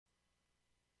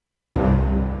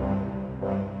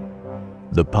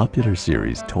The popular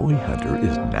series Toyhunter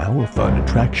is now a fun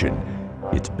attraction.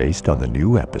 It's based on the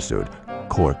new episode,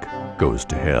 Cork Goes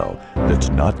to Hell, that's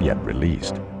not yet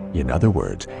released. In other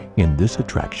words, in this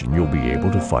attraction you'll be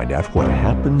able to find out what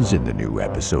happens in the new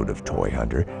episode of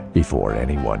Toyhunter before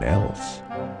anyone else.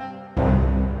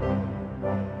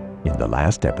 In the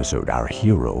last episode, our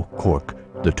hero, Cork,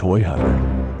 the Toy Hunter,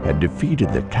 had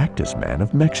defeated the Cactus Man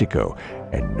of Mexico,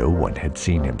 and no one had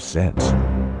seen him since.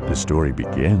 The story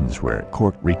begins where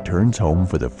Cork returns home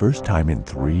for the first time in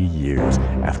 3 years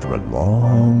after a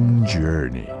long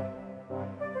journey.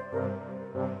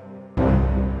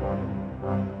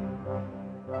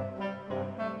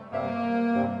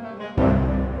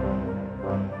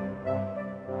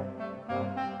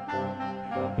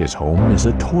 His home is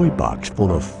a toy box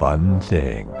full of fun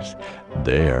things.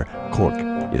 There, Cork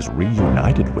is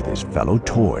reunited with his fellow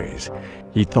toys.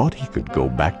 He thought he could go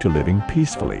back to living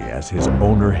peacefully as his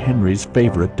owner Henry's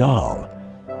favorite doll.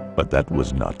 But that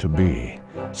was not to be.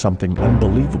 Something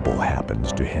unbelievable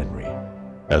happens to Henry.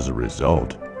 As a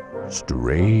result,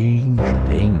 strange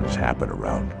things happen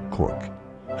around Cork.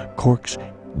 Cork's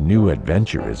new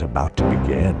adventure is about to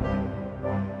begin.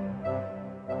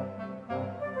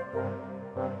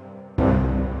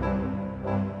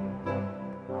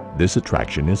 This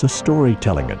attraction is a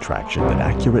storytelling attraction that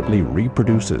accurately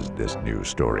reproduces this new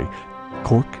story,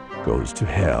 Cork Goes to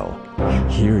Hell.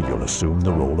 Here you'll assume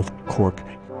the role of Cork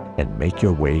and make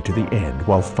your way to the end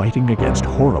while fighting against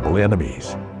horrible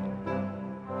enemies.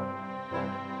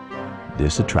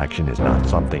 This attraction is not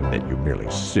something that you merely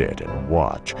sit and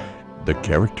watch. The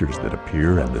characters that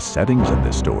appear and the settings in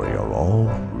this story are all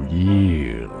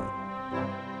real.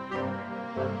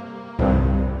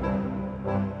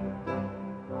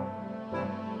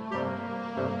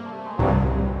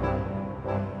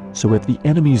 So if the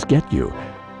enemies get you,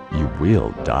 you will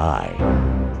die.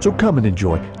 So come and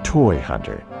enjoy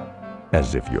Toyhunter,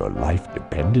 as if your life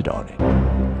depended on it.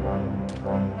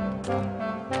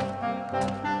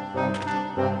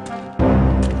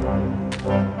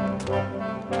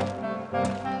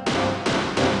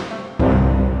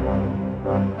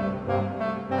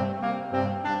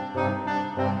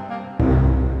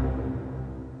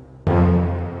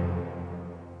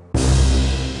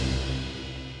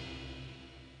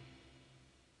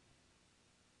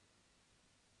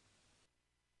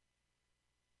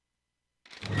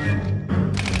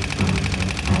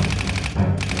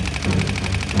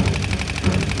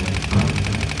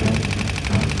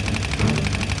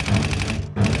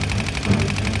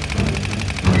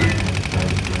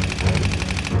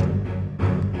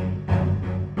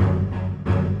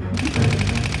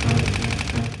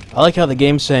 I like how the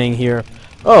game's saying here,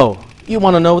 oh, you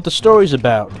want to know what the story's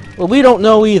about? Well, we don't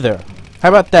know either. How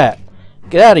about that?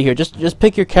 Get out of here. Just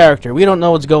pick your character. We don't know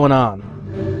what's going on.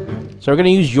 So we're going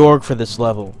to use Jorg for this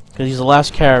level, because he's the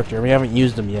last character, and we haven't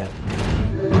used him yet.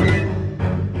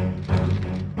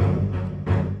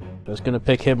 Just going to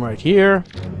pick him right here.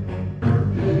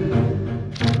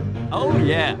 Oh,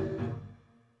 yeah.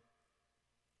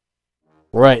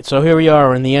 Right, so here we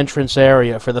are in the entrance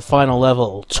area for the final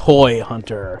level,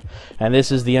 Toyhunter. And this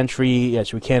is the entry.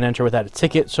 Yes, we can't enter without a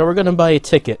ticket, so we're going to buy a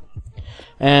ticket.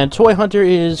 And Toyhunter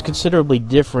is considerably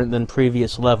different than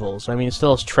previous levels. I mean, it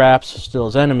still has traps, still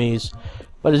has enemies,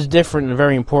 but it's different in a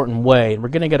very important way. And we're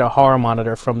going to get a horror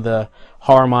monitor from the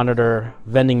horror monitor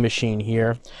vending machine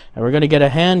here. And we're going to get a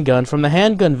handgun from the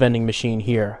handgun vending machine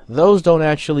here. Those don't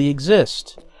actually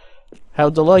exist. How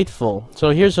delightful. So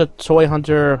here's a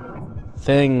Toyhunter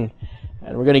thing,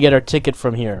 and we're going to get our ticket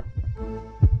from here.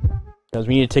 Because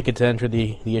we need a ticket to enter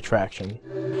the attraction.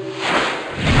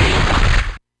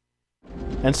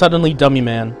 And suddenly, Dummy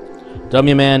Man.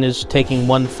 Dummy Man is taking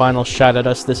one final shot at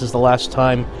us. This is the last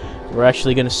time we're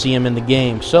actually going to see him in the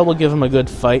game. So we'll give him a good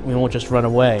fight, and we won't just run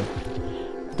away.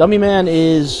 Dummy Man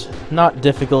is not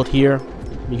difficult here,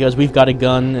 because we've got a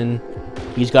gun, and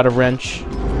he's got a wrench.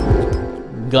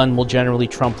 Gun will generally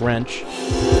trump wrench.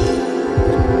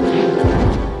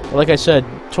 But like I said,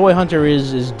 Toyhunter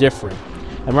is different.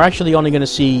 And we're actually only going to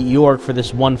see Jorg for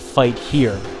this one fight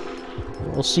here.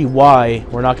 We'll see why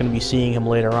we're not going to be seeing him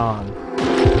later on.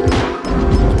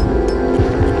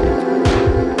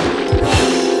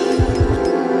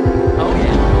 Oh,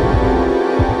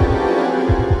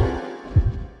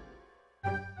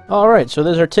 yeah. Alright, so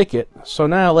there's our ticket. So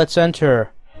now let's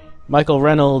enter Michael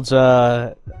Reynolds'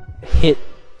 hit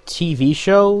TV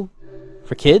show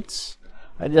for kids.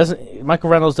 Michael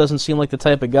Reynolds doesn't seem like the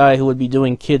type of guy who would be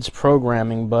doing kids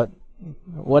programming, but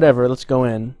whatever, let's go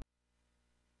in.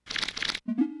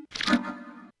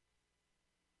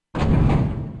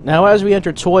 Now as we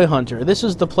enter Toyhunter, this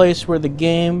is the place where the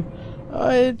game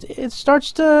it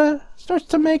starts to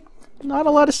make not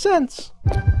a lot of sense.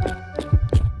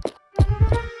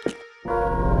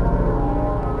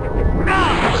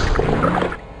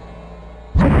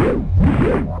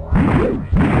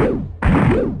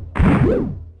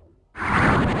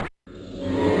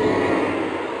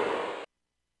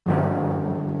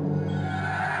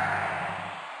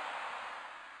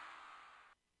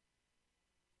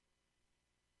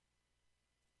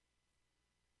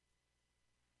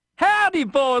 Howdy,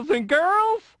 boys and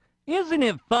girls! Isn't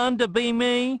it fun to be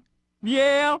me?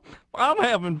 Yeah, I'm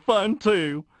having fun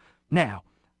too. Now,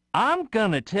 I'm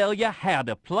gonna tell you how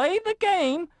to play the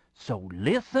game, so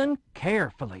listen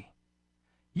carefully.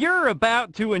 You're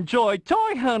about to enjoy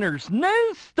Toyhunter's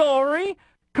new story,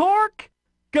 Cork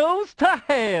Goes to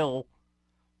Hell.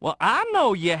 Well, I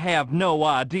know you have no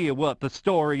idea what the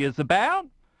story is about,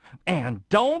 and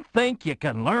don't think you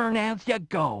can learn as you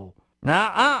go.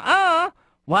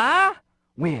 Why?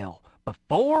 Well,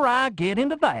 before I get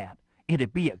into that,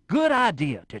 it'd be a good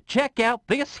idea to check out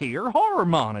this here horror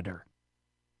monitor.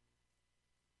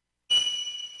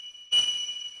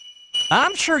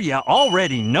 I'm sure you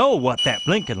already know what that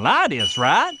blinking light is,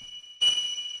 right?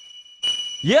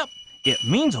 Yep, it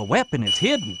means a weapon is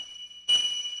hidden.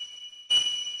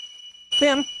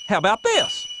 Then, how about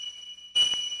this?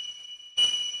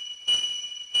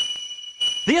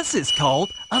 This is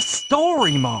called a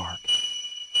story mark.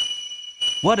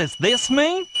 What does this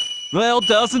mean? Well, it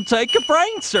doesn't take a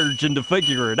brain surgeon to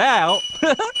figure it out.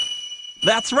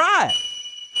 That's right.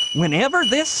 Whenever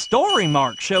this story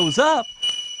mark shows up,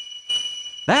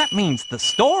 that means the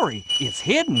story is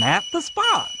hidden at the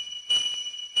spot.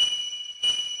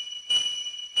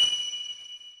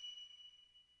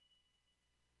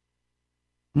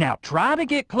 Now try to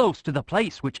get close to the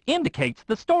place which indicates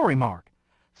the story mark.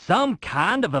 Some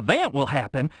kind of event will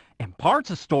happen, and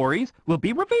parts of stories will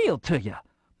be revealed to you.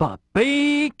 But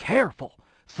be careful.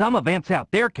 Some events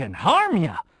out there can harm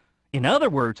you. In other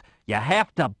words, you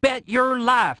have to bet your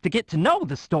life to get to know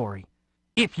the story.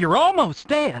 If you're almost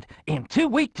dead and too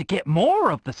weak to get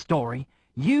more of the story,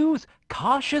 use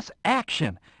cautious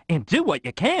action and do what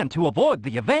you can to avoid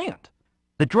the event.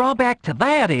 The drawback to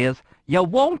that is you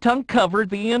won't uncover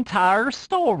the entire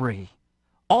story.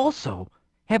 Also,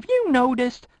 have you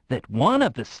noticed that one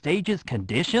of the stage's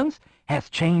conditions has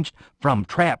changed from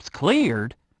traps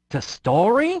cleared to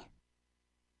story?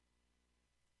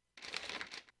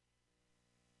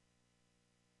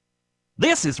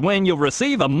 This is when you'll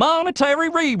receive a monetary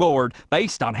reward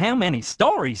based on how many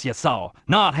stories you saw,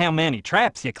 not how many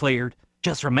traps you cleared.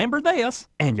 Just remember this,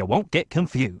 and you won't get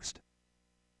confused.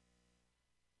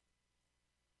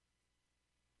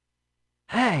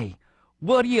 Hey,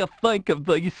 what do you think of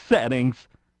these settings?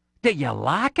 Do you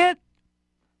like it?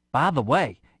 By the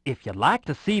way, if you'd like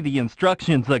to see the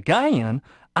instructions again,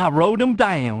 I wrote them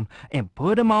down and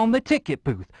put them on the ticket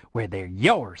booth where they're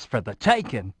yours for the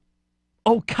taking.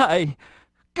 Okay,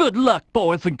 good luck,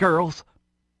 boys and girls.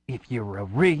 If you're a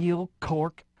real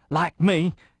cork like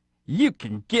me, you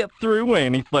can get through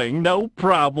anything, no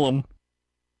problem.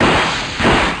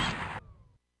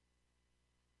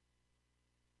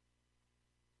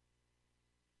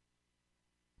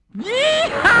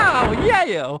 Yeehaw!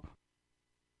 Yeah!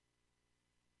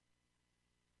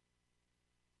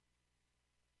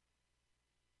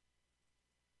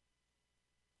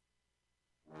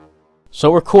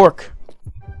 So we're Cork.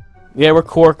 Yeah, we're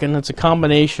Cork, and it's a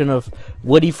combination of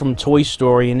Woody from Toy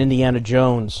Story and Indiana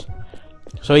Jones.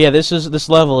 So yeah, this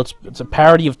level. It's a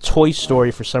parody of Toy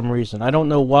Story for some reason. I don't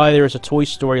know why there is a Toy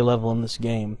Story level in this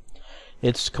game.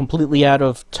 It's completely out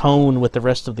of tone with the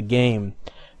rest of the game.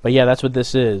 But yeah, that's what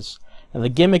this is. And the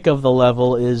gimmick of the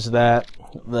level is that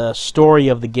the story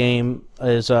of the game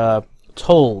is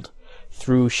told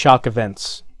through shock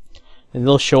events. And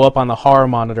they'll show up on the horror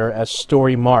monitor as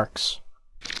story marks.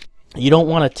 You don't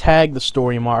want to tag the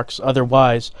story marks,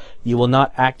 otherwise you will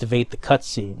not activate the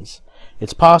cutscenes.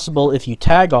 It's possible if you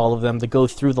tag all of them to go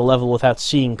through the level without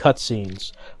seeing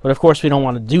cutscenes. But of course we don't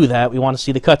want to do that, we want to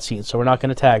see the cutscenes, so we're not going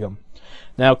to tag them.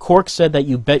 Now, Cork said that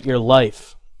you bet your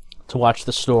life to watch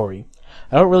the story.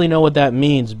 I don't really know what that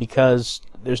means because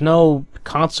there's no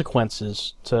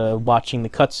consequences to watching the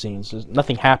cutscenes.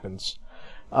 Nothing happens.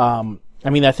 I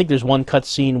mean, I think there's one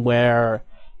cutscene where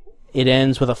it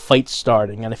ends with a fight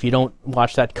starting, and if you don't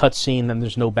watch that cutscene, then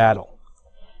there's no battle.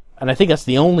 And I think that's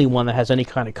the only one that has any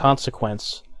kind of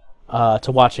consequence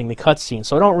to watching the cutscene.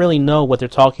 So I don't really know what they're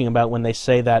talking about when they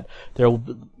say that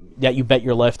that you bet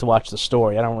your life to watch the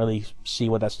story. I don't really see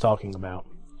what that's talking about.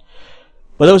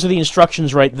 But those are the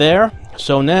instructions right there.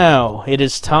 So now it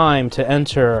is time to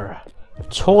enter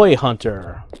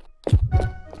Toyhunter.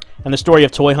 And the story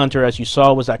of Toyhunter, as you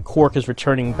saw, was that Cork is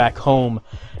returning back home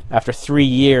after 3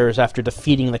 years after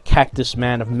defeating the Cactus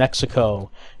Man of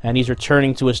Mexico. And he's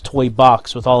returning to his toy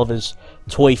box with all of his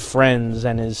toy friends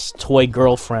and his toy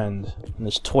girlfriend and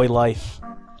his toy life.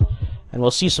 And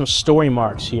we'll see some story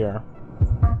marks here.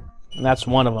 And that's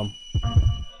one of them.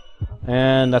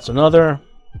 And that's another.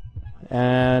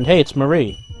 And hey, it's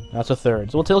Marie. That's a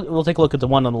third. So we'll take a look at the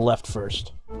one on the left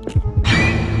first.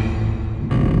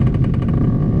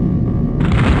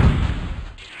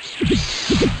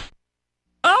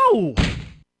 Oh!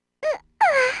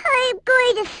 I'm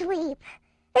going to sleep.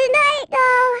 Good night,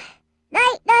 doll.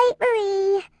 Night, night,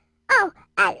 Marie. Oh,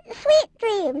 and sweet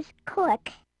dreams,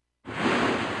 Cork.